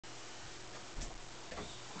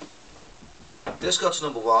This got to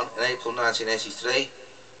 #1 in April 1983.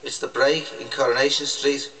 It's the break in Coronation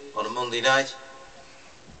Street on a Monday night.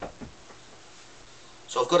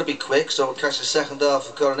 So I've got to be quick so I'll catch the second half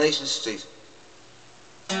of Coronation Street.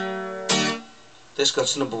 This got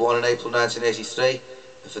to #1 in April 1983,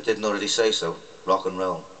 if I didn't already say so. Rock and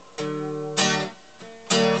roll.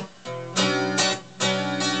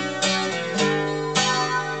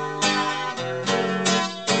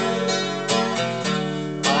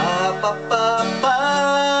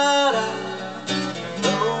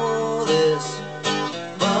 Know this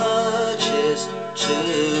much is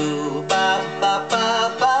true. I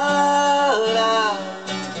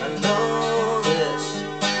know this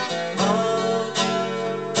much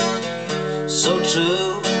so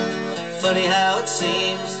true. Funny how it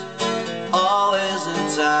seems always in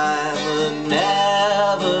time, but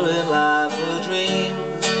never in life a dream.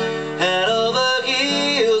 Head over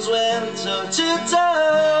heels went toe to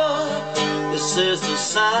toe. This is the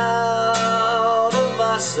sound of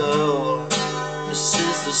my soul. This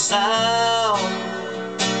is the sound.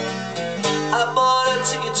 I bought a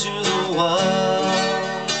ticket to the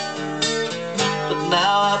world, but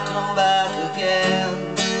now I've come back again.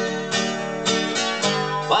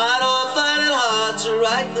 Why do I find it hard to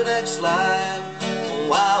write the next line?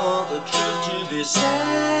 Oh, I want the truth to be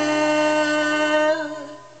said.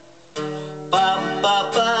 Ba ba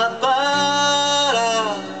ba ba da.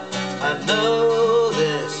 I know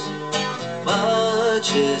this much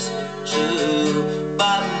is true.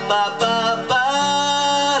 Ba ba ba ba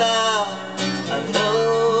da. I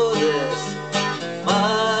know this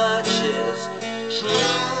much is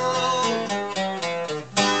true.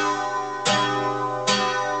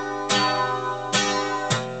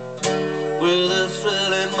 With a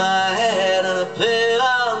thrill in my head and a pain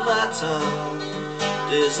on my tongue,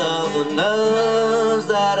 days of the nerves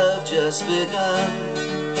that have just begun,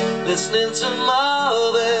 listening to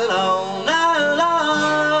Marvin all night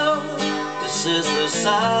long. This is the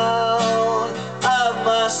sound of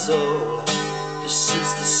my soul. This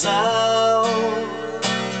is the sound,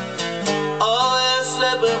 always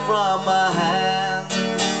slipping from my hand.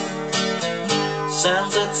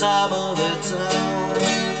 Sounds the time of the town.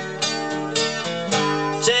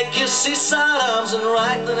 Take your seaside arms and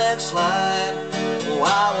write the next line. Oh,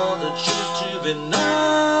 I want the truth to be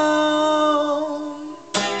known.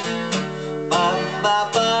 Ba ba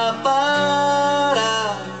ba ba da.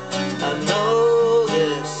 I know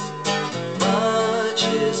this much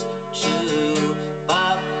is true. Ba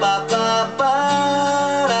ba ba ba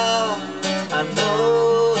da. I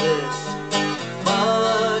know this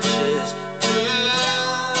much is true.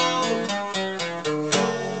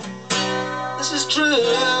 This is true.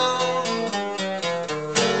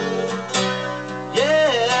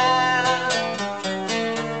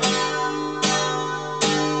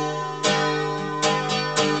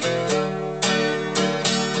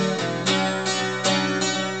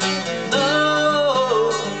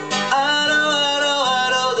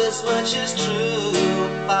 Much is true.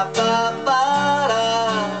 Ba ba ba da.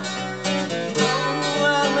 Oh,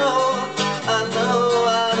 I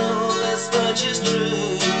know this much is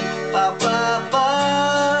true. Ba ba ba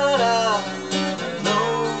da. I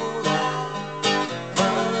know that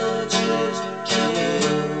much is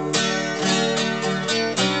true.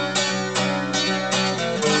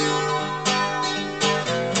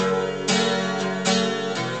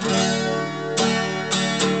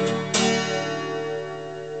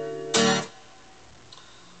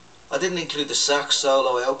 I didn't include the sax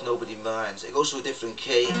solo, I hope nobody minds. It goes to a different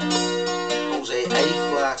key. It goes A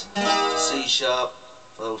flat, C sharp,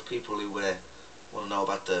 for those people who want to know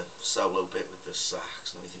about the solo bit with the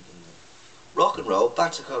sax and everything. Rock and roll,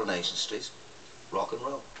 back to Coronation Street. Rock and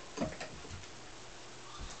roll.